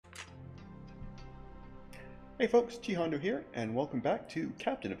Hey folks, GHondo here, and welcome back to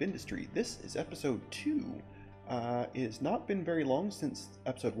Captain of Industry. This is episode 2. It has not been very long since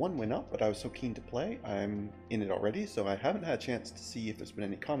episode 1 went up, but I was so keen to play. I'm in it already, so I haven't had a chance to see if there's been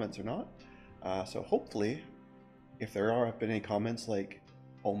any comments or not. So hopefully, if there have been any comments like,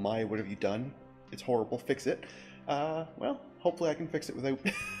 "Oh my, what have you done? It's horrible, fix it." Well, hopefully I can fix it without,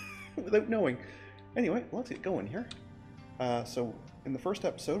 without knowing. Anyway, let's get going here. So in the first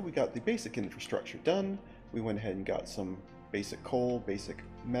episode, we got the basic infrastructure done. We went ahead and got some basic coal, basic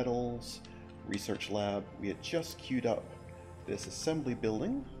metals, research lab. We had just queued up this assembly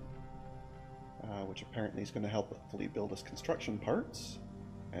building, which apparently is going to help fully build us construction parts,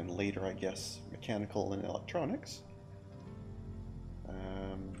 and later, I guess, mechanical and electronics.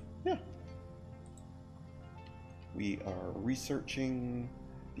 Yeah. We are researching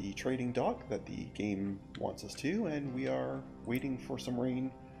the trading dock that the game wants us to, and we are waiting for some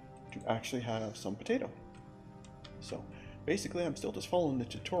rain to actually have some potato. So basically I'm still just following the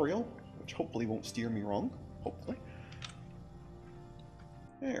tutorial, which hopefully won't steer me wrong, hopefully.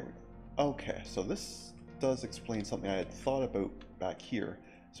 There we go. Okay, so this does explain something I had thought about back here.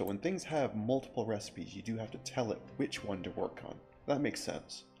 So when things have multiple recipes, you do have to tell it which one to work on. That makes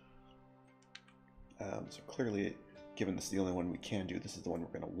sense. So clearly, given this is the only one we can do, this is the one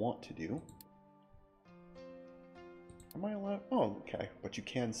we're going to want to do. Am I allowed? Oh, okay. But you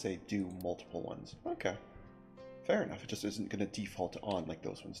can say do multiple ones. Okay. Fair enough. It just isn't going to default to on like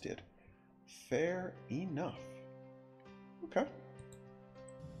those ones did. Fair enough. Okay.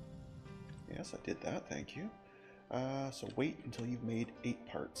 Yes, I did that. Thank you. So wait until you've made 8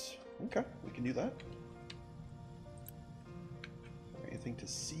 parts. Okay, we can do that. Anything to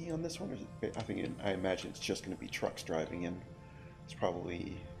see on this one? Or is it, I imagine it's just going to be trucks driving in. There's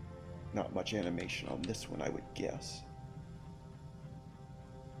probably not much animation on this one, I would guess.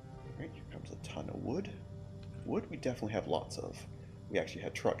 Alright, here comes a ton of wood. Wood we definitely have lots of. We actually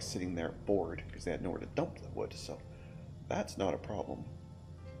had trucks sitting there bored because they had nowhere to dump the wood, so that's not a problem.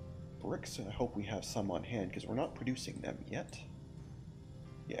 Bricks, I hope we have some on hand because we're not producing them yet.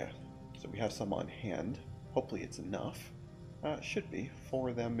 Yeah, so we have some on hand. Hopefully it's enough. It should be. 4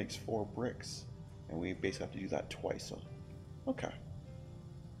 of them makes 4 bricks, and we basically have to do that twice, so okay.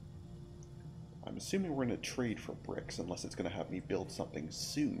 I'm assuming we're going to trade for bricks unless it's going to have me build something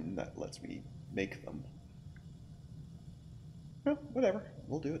soon that lets me make them. Well, whatever.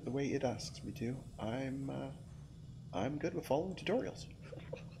 We'll do it the way it asks me to. I'm good with following tutorials.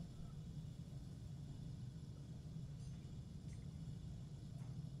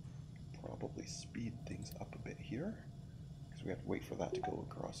 Probably speed things up a bit here, because we have to wait for that to go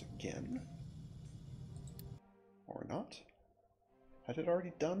across again. Or not. Had it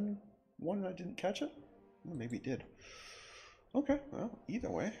already done one and I didn't catch it? Well, maybe it did. Okay, well,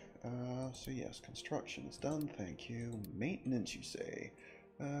 either way. So yes, construction is done, thank you. Maintenance, you say?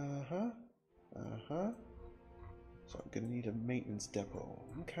 Uh-huh. Uh-huh. So I'm gonna need a maintenance depot.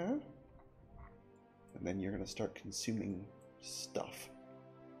 Okay. And then you're gonna start consuming stuff.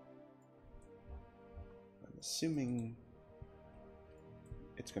 I'm assuming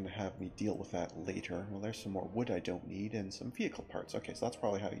it's gonna have me deal with that later. Well, there's some more wood I don't need and some vehicle parts. Okay, so that's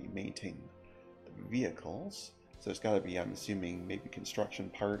probably how you maintain the vehicles. So there's got to be, I'm assuming, maybe construction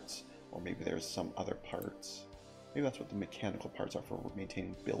parts, or maybe there's some other parts. Maybe that's what the mechanical parts are for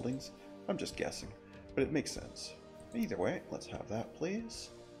maintaining buildings. I'm just guessing, but it makes sense. Either way, let's have that, please.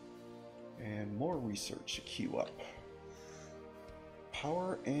 And more research to queue up.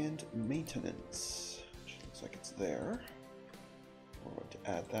 Power and maintenance, which looks like it's there. We're going to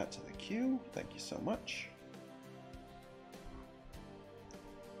add that to the queue. Thank you so much.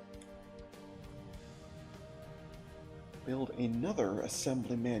 Build another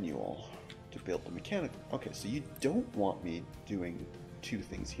assembly manual to build the mechanical. Okay, so you don't want me doing 2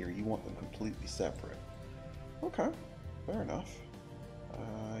 things here. You want them completely separate. Okay, fair enough.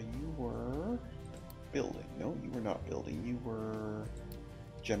 You were building. No, you were not building. You were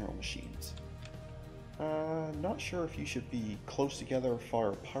general machines. Not sure if you should be close together or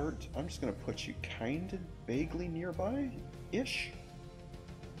far apart. I'm just going to put you kind of vaguely nearby-ish.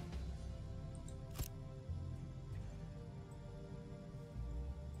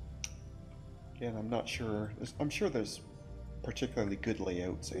 Again, I'm not sure. I'm sure there's particularly good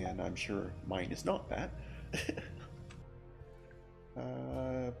layouts, and I'm sure mine is not that.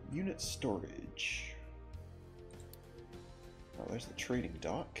 Unit storage. Oh, there's the trading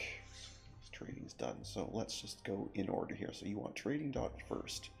dock. Trading's done, so let's just go in order here. So you want trading dock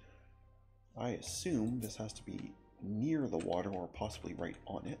first. I assume this has to be near the water or possibly right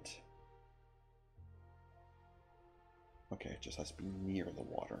on it. Okay, it just has to be near the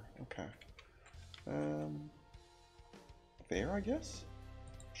water. Okay. there, I guess?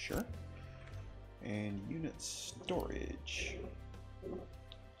 Sure. And unit storage.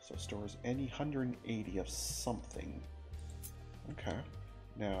 So stores any 180 of something. Okay.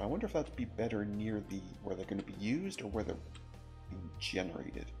 Now, I wonder if that'd be better near the where they're going to be used or where they're being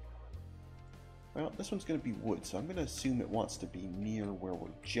generated. Well, this one's going to be wood, so I'm going to assume it wants to be near where we're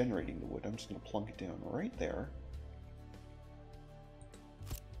generating the wood. I'm just going to plunk it down right there.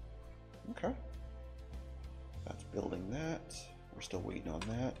 Okay. That's building that. We're still waiting on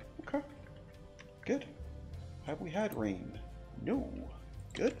that. Okay. Good. Have we had rain? No.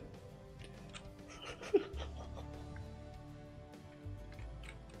 Good.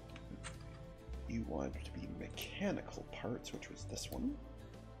 You want it to be mechanical parts, which was this one.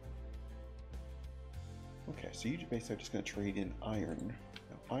 Okay, so you basically are just going to trade in iron.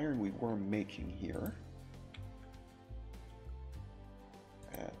 Now, iron we were making here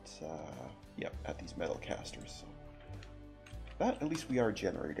at these metal casters. So that at least we are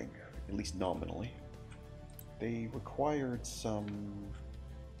generating, at least nominally. They required some.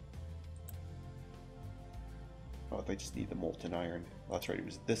 Oh, they just need the molten iron. Well, that's right. It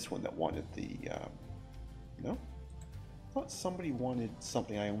was this one that wanted the. No, I thought somebody wanted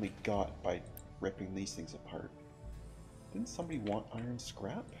something I only got by ripping these things apart. Didn't somebody want iron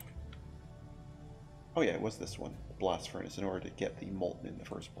scrap? Oh yeah, it was this one, the blast furnace, in order to get the molten in the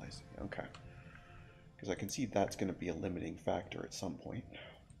first place. Okay. Because I can see that's going to be a limiting factor at some point.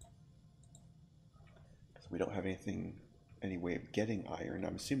 Because we don't have any way of getting iron.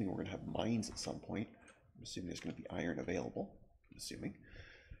 I'm assuming we're going to have mines at some point. I'm assuming there's going to be iron available. I'm assuming.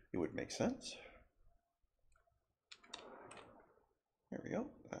 It would make sense. There we go.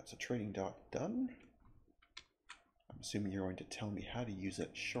 That's a trading dock done. I'm assuming you're going to tell me how to use it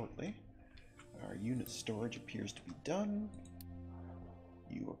shortly. Our unit storage appears to be done.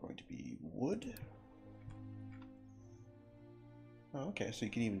 You are going to be wood. Oh, okay, so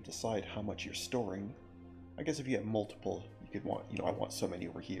you can even decide how much you're storing. I guess if you have multiple, you could want, I want so many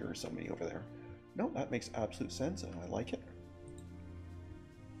over here, so many over there. No, that makes absolute sense, and I like it.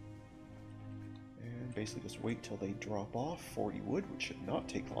 And basically just wait till they drop off 40 wood, which should not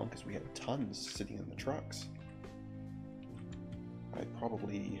take long because we have tons sitting in the trucks. I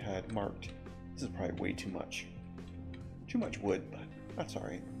probably had marked, this is probably way too much. Too much wood, but that's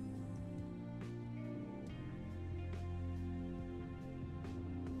alright.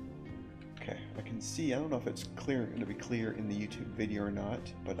 Okay, I can see, I don't know if it's going to be clear in the YouTube video or not,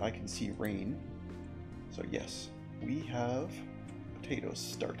 but I can see rain. So yes, we have potatoes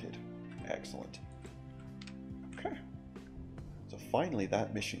started. Excellent. Okay. So finally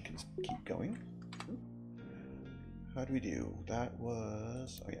that mission can keep going. How do we do? That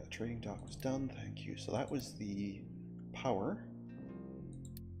was, oh yeah, the trading dock was done, thank you. So that was the power.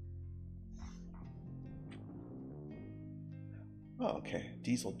 Oh, okay,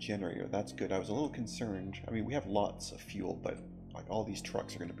 diesel generator, that's good. I was a little concerned. I mean, we have lots of fuel, but like all these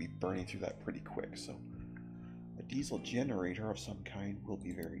trucks are going to be burning through that pretty quick, so a diesel generator of some kind will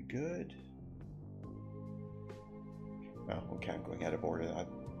be very good. Oh, okay, I'm going out of order. I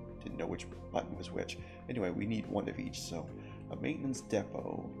didn't know which button was which. Anyway, we need one of each, so a maintenance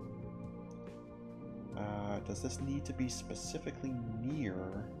depot. Does this need to be specifically near?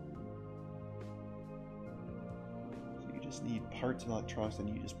 So you just need parts and electronics, and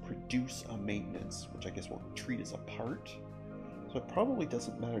you just produce a maintenance, which I guess we'll treat as a part. So it probably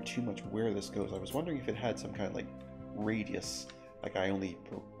doesn't matter too much where this goes. I was wondering if it had some kind of like radius, like I only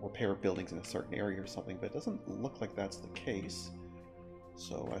repair buildings in a certain area or something, but it doesn't look like that's the case.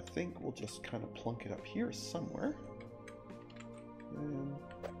 So I think we'll just kind of plunk it up here somewhere. And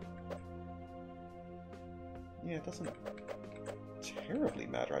yeah, it doesn't terribly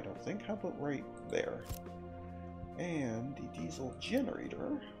matter, I don't think. How about right there? And the diesel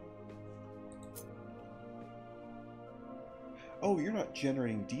generator. Oh, you're not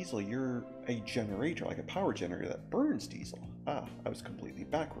generating diesel, you're a generator, like a power generator that burns diesel. Ah, I was completely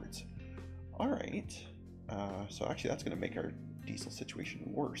backwards. Alright, so actually that's going to make our diesel situation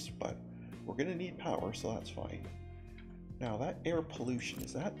worse, but we're going to need power, so that's fine. Now, that air pollution,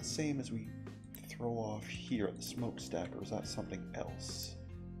 is that the same as we throw off here at the smokestack, or is that something else?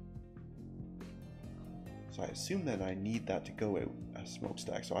 So I assume that I need that to go out a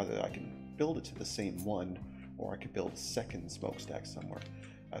smokestack, so either I can build it to the same one, or I could build a second smokestack somewhere.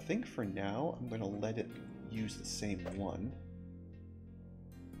 I think for now, I'm going to let it use the same one.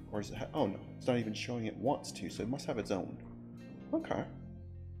 Or is it, oh no, it's not even showing it wants to, so it must have its own. Okay.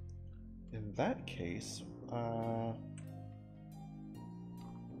 In that case,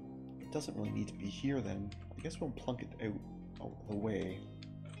 it doesn't really need to be here then. I guess we'll plunk it out of the way.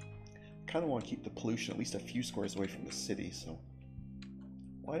 kind of want to keep the pollution at least a few squares away from the city, so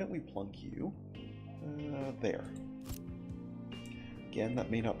why don't we plunk you there. Again, that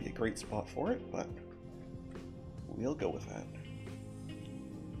may not be a great spot for it, but we'll go with that.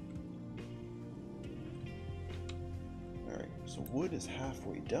 Alright, so wood is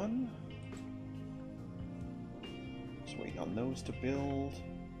halfway done. Just waiting on those to build.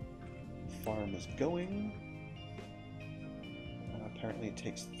 Farm is going. Apparently it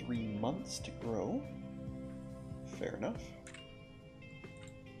takes 3 months to grow. Fair enough.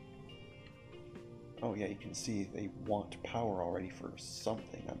 Oh yeah, you can see they want power already for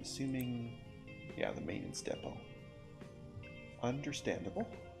something. I'm assuming, yeah, the maintenance depot. Understandable.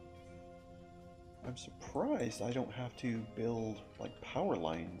 I'm surprised I don't have to build like power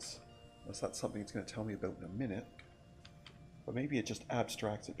lines, unless that's something it's going to tell me about in a minute. But maybe it just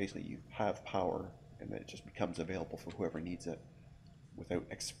abstracts it. Basically, you have power, and then it just becomes available for whoever needs it, without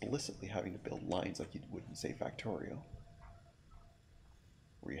explicitly having to build lines like you would in, say, Factorio,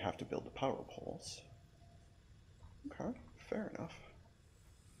 where you have to build the power poles. Okay, fair enough.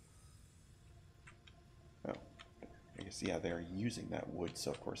 Oh, I guess, yeah, they're using that wood, so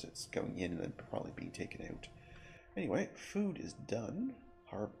of course it's going in and then probably being taken out. Anyway, food is done.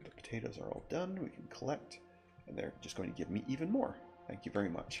 The potatoes are all done. We can collect, and they're just going to give me even more. Thank you very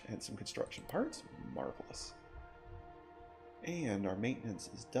much. And some construction parts. Marvelous. And our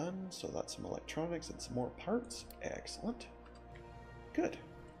maintenance is done, so that's some electronics and some more parts. Excellent. Good.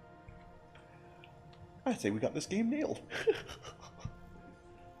 I'd say we got this game nailed.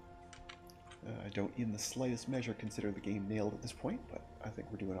 I don't in the slightest measure consider the game nailed at this point, but I think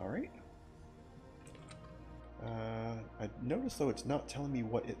we're doing alright. I noticed though it's not telling me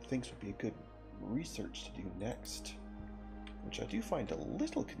what it thinks would be a good research to do next, which I do find a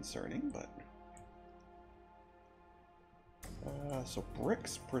little concerning, but... so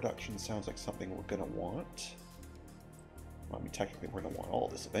bricks production sounds like something we're going to want. Well, I mean, technically we're going to want all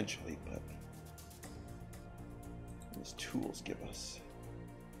this eventually, but... what does tools give us?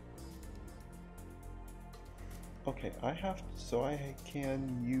 Okay, so I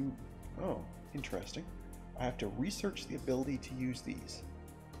can use... oh, interesting. I have to research the ability to use these.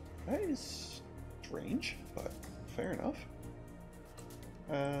 That is strange, but fair enough.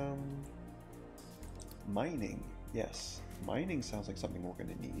 Mining, yes. Mining sounds like something we're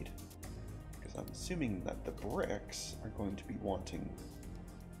going to need, because I'm assuming that the bricks are going to be wanting...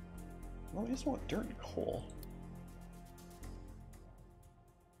 well, I just want dirt and coal.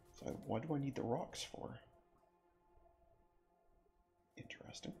 So what do I need the rocks for?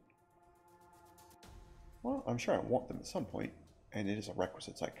 Interesting. Well, I'm sure I want them at some point, and it is a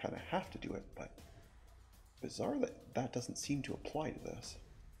requisite, so I kind of have to do it, but bizarre that that doesn't seem to apply to this.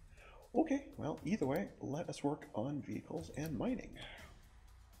 Okay, well, either way, let us work on vehicles and mining.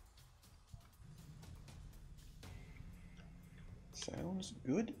 Sounds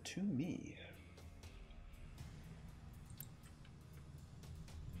good to me.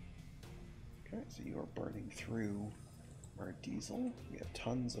 Okay, so you are burning through our diesel. We have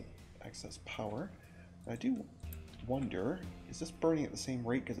tons of excess power. I do wonder, is this burning at the same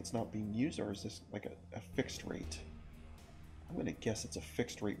rate because it's not being used, or is this like a fixed rate? I'm going to guess it's a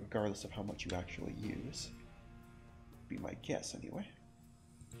fixed rate regardless of how much you actually use. Be my guess anyway.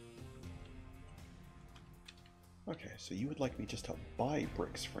 Okay, so you would like me just to buy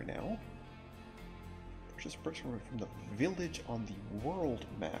bricks for now. Purchase bricks from the village on the world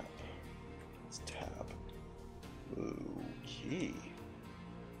map. Let's tab. Okay.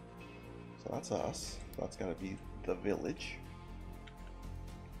 So that's us. So that's got to be the village.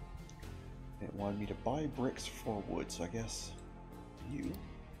 And it wanted me to buy bricks for wood, so I guess you.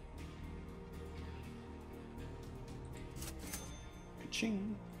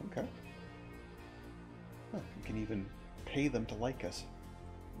 Ka-ching. Okay. Huh, we can even pay them to like us.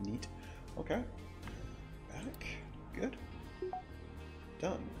 Neat. Okay. Back. Good.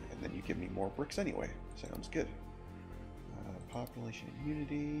 Done. And then you give me more bricks anyway. Sounds good. Population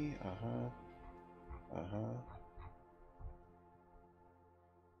immunity. Oh,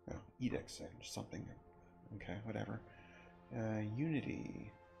 edict something. Okay, whatever.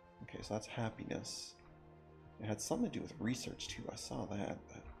 Unity. Okay, so that's happiness. It had something to do with research too. I saw that,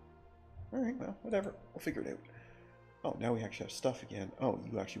 but alright, well, whatever. We'll figure it out. Oh, now we actually have stuff again. Oh,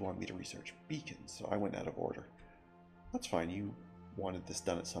 you actually wanted me to research beacons, so I went out of order. That's fine. You wanted this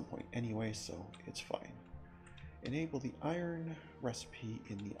done at some point anyway, so it's fine. Enable the iron recipe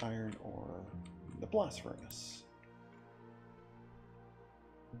in the iron ore, the blast furnace.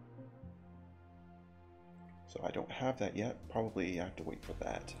 So I don't have that yet. Probably I have to wait for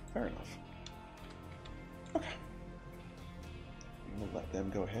that. Fair enough. Okay. We'll let them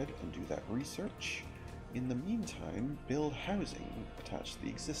go ahead and do that research. In the meantime, build housing attached to the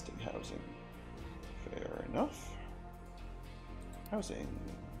existing housing. Fair enough. Housing.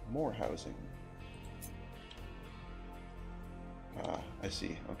 More housing. Ah, I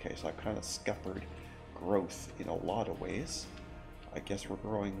see. Okay, so I've kind of scuppered growth in a lot of ways. I guess we're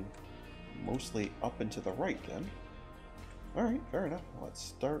growing mostly up and to the right then. Alright, fair enough. Let's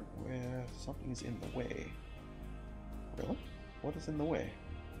start with something's in the way. Really? What is in the way?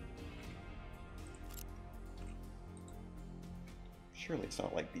 Surely it's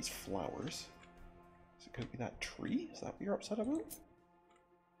not like these flowers. Is it going to be that tree? Is that what you're upset about? Is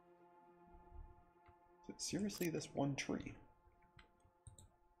it seriously this one tree?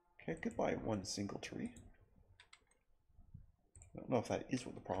 Okay, goodbye one single tree. I don't know if that is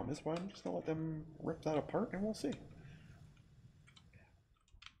what the problem is, but I'm just going to let them rip that apart and we'll see.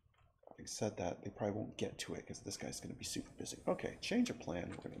 Having said that, they probably won't get to it because this guy's going to be super busy. Okay, change of plan.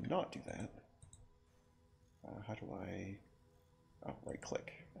 We're going to not do that. How do I... Oh, right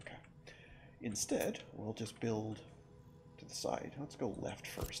click. Okay. Instead, we'll just build to the side. Let's go left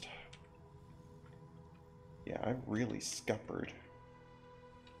first. Yeah, I really scuppered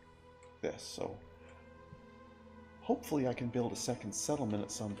this, so hopefully I can build a second settlement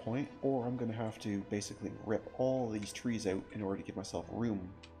at some point, or I'm going to have to basically rip all these trees out in order to give myself room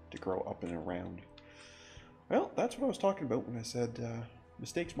to grow up and around. Well, that's what I was talking about when I said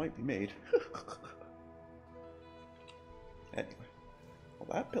mistakes might be made. Anyway, well,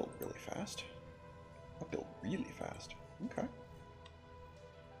 that built really fast. That built really fast. Okay.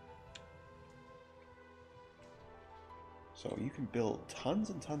 So you can build tons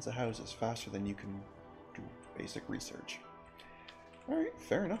and tons of houses faster than you can do basic research. Alright,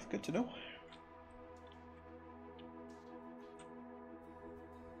 fair enough. Good to know.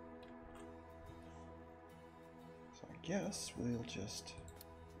 So I guess we'll just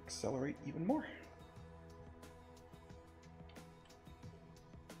accelerate even more.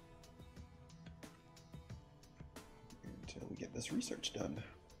 Until we get this research done.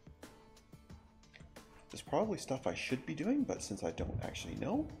 There's probably stuff I should be doing, but since I don't actually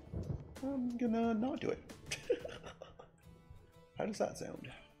know, I'm gonna not do it. How does that sound?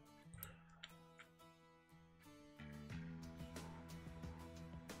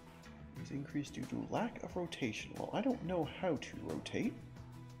 Is increased due to lack of rotation. Well, I don't know how to rotate.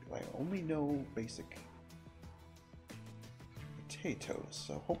 I only know basic potatoes,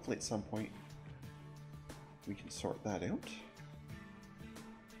 so hopefully at some point we can sort that out.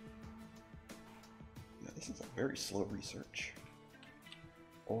 This is a very slow research.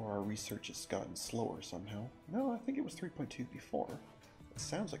 Or our research has gotten slower somehow. No, I think it was 3.2 before. It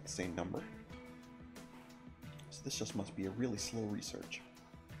sounds like the same number. So this just must be a really slow research.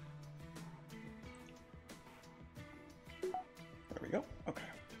 There we go. Okay.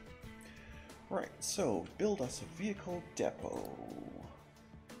 Right, so build us a vehicle depot.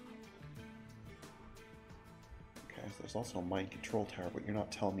 There's also a mine control tower, but you're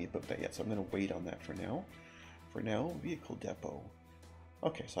not telling me about that yet, so I'm going to wait on that for now. For now, vehicle depot.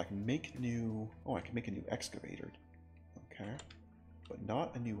 Okay, so I can make new... Oh, I can make a new excavator. Okay. But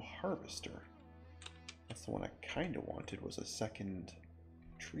not a new harvester. That's the one I kind of wanted, was a second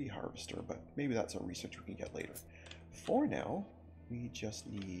tree harvester, but maybe that's a research we can get later. For now, we just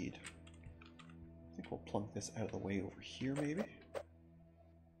need... I think we'll plunk this out of the way over here, maybe.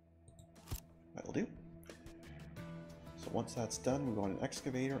 That'll do. So once that's done, we want an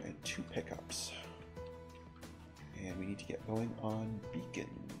excavator and 2 pickups. And we need to get going on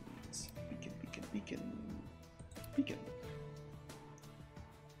beacons. Beacon, beacon, beacon. Beacon.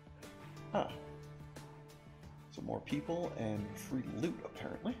 Ah. So more people and free loot,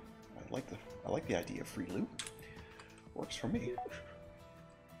 apparently. I like the idea of free loot. Works for me.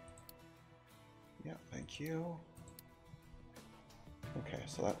 Yeah, thank you. Okay,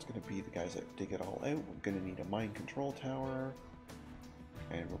 so that's going to be the guys that dig it all out. We're going to need a mine control tower.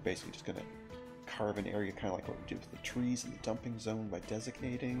 And we're basically just going to carve an area kind of like what we did with the trees in the dumping zone by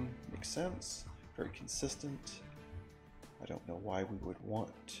designating. Makes sense. Very consistent. I don't know why we would want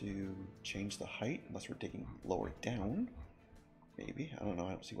to change the height unless we're digging lower down. Maybe. I don't know. I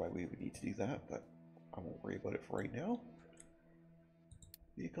don't see why we would need to do that, but I won't worry about it for right now.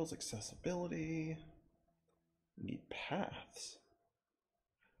 Vehicles accessibility. We need paths.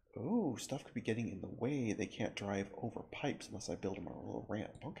 Oh, stuff could be getting in the way. They can't drive over pipes unless I build them a little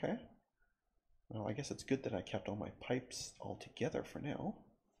ramp. Okay. Well, I guess it's good that I kept all my pipes all together for now.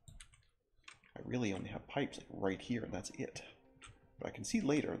 I really only have pipes like right here, and that's it. But I can see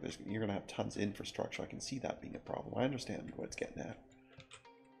later you're going to have tons of infrastructure. I can see that being a problem. I understand what it's getting at.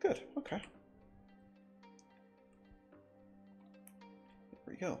 Good. Okay.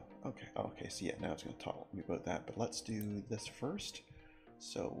 we go. Okay, okay, so yeah, now it's going to talk me about that, but let's do this first.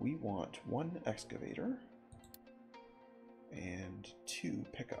 So we want 1 excavator and 2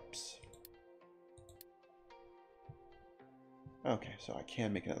 pickups. Okay, so I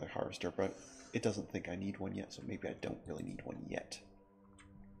can make another harvester, but it doesn't think I need one yet, so maybe I don't really need one yet.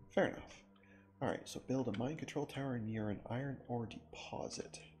 Fair enough. Alright, so build a mine control tower near an iron ore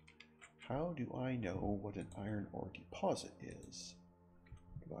deposit. How do I know what an iron ore deposit is?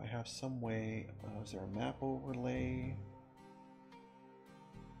 Do I have some way? Is there a map overlay?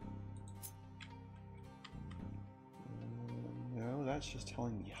 No, that's just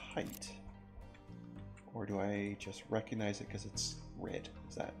telling me height. Or do I just recognize it because it's red?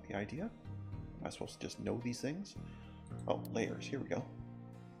 Is that the idea? Am I supposed to just know these things? Oh, layers. Here we go.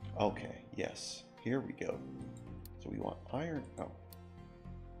 Okay, yes. Here we go. So we want iron. Oh.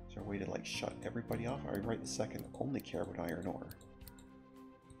 Is there a way to like shut everybody off? I right this second only care about iron ore.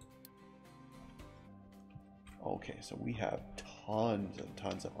 Okay, so we have tons and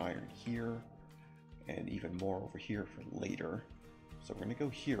tons of iron here, and even more over here for later. So we're going to go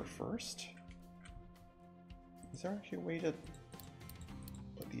here first. Is there actually a way to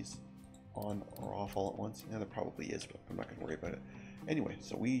put these on or off all at once? Yeah, there probably is, but I'm not going to worry about it. Anyway,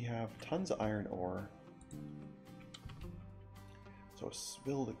 so we have tons of iron ore. So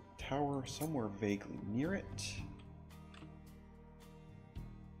build a tower somewhere vaguely near it.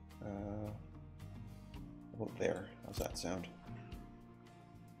 About there. How's that sound?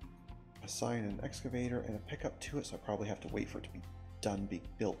 Assign an excavator and a pickup to it, so I probably have to wait for it to be done, be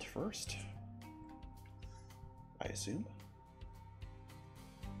built first. I assume.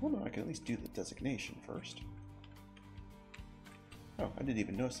 Well, no, I can at least do the designation first. Oh, I didn't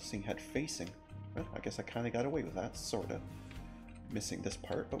even notice this thing had facing. Well, I guess I kind of got away with that, sort of. Missing this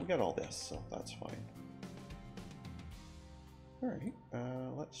part, but we got all this, so that's fine. Alright,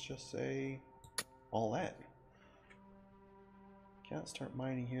 let's just say all that. Can't start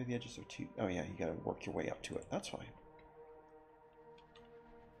mining here, the edges are too... Oh yeah, you gotta work your way up to it, that's fine.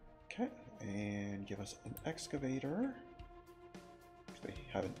 Okay, and give us an excavator, which they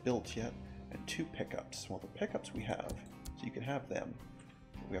haven't built yet, and 2 pickups. Well, the pickups we have, so you can have them.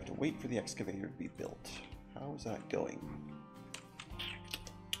 We have to wait for the excavator to be built. How is that going?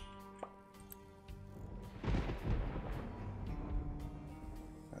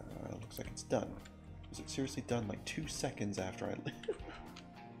 Looks like it's done. Was it seriously done like 2 seconds after I...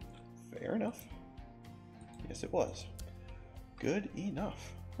 Fair enough. Yes, it was. Good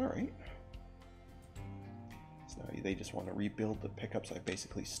enough. Alright. So now they just want to rebuild the pickups I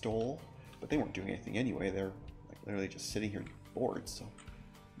basically stole. But they weren't doing anything anyway. They're like literally just sitting here bored, so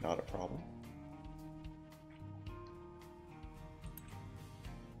not a problem.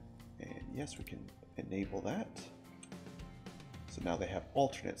 And yes, we can enable that. So now they have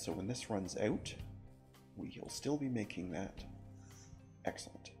alternate, so when this runs out, we'll still be making that.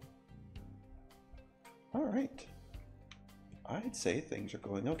 Excellent. Alright. I'd say things are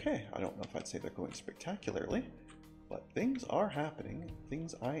going okay. I don't know if I'd say they're going spectacularly, but things are happening.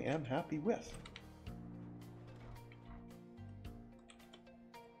 Things I am happy with.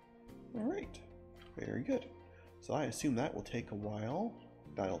 Alright. Very good. So I assume that will take a while.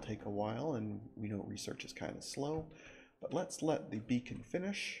 That'll take a while, and we know research is kind of slow. But let's let the beacon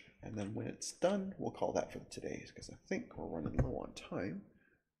finish, and then when it's done, we'll call that for today, because I think we're running low on time.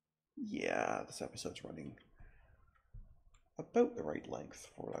 Yeah, this episode's running about the right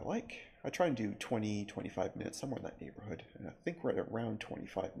length for what I like. I try and do 20, 25 minutes, somewhere in that neighborhood, and I think we're at around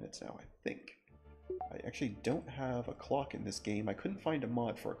 25 minutes now, I think. I actually don't have a clock in this game. I couldn't find a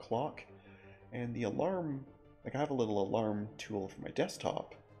mod for a clock, and the alarm, like I have a little alarm tool for my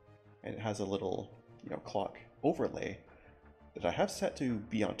desktop, and it has a little, clock overlay that I have set to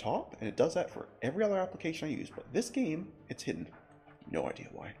be on top, and it does that for every other application I use, but this game, it's hidden. No idea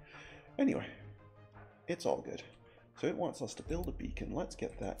why. Anyway, it's all good. So it wants us to build a beacon. Let's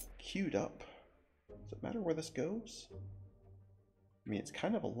get that queued up. Does it matter where this goes? I mean, it's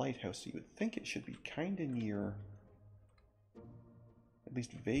kind of a lighthouse, so you would think it should be kind of near, at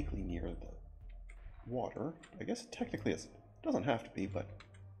least vaguely near the water. I guess technically it doesn't have to be, but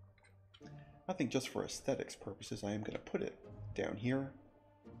I think just for aesthetics purposes, I am going to put it down here.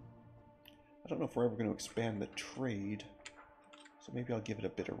 I don't know if we're ever going to expand the trade, so maybe I'll give it a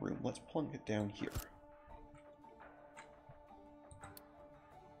bit of room. Let's plunk it down here.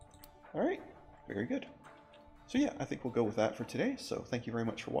 Alright, very good. So yeah, I think we'll go with that for today. So thank you very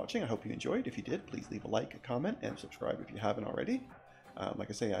much for watching. I hope you enjoyed. If you did, please leave a like, a comment, and subscribe if you haven't already. Like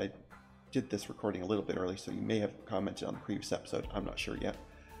I say, I did this recording a little bit early, so you may have commented on the previous episode. I'm not sure yet.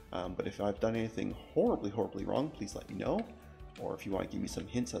 But if I've done anything horribly wrong, please let me know. Or if you want to give me some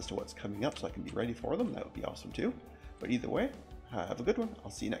hints as to what's coming up so I can be ready for them, that would be awesome too. But either way, have a good one.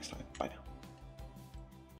 I'll see you next time. Bye now.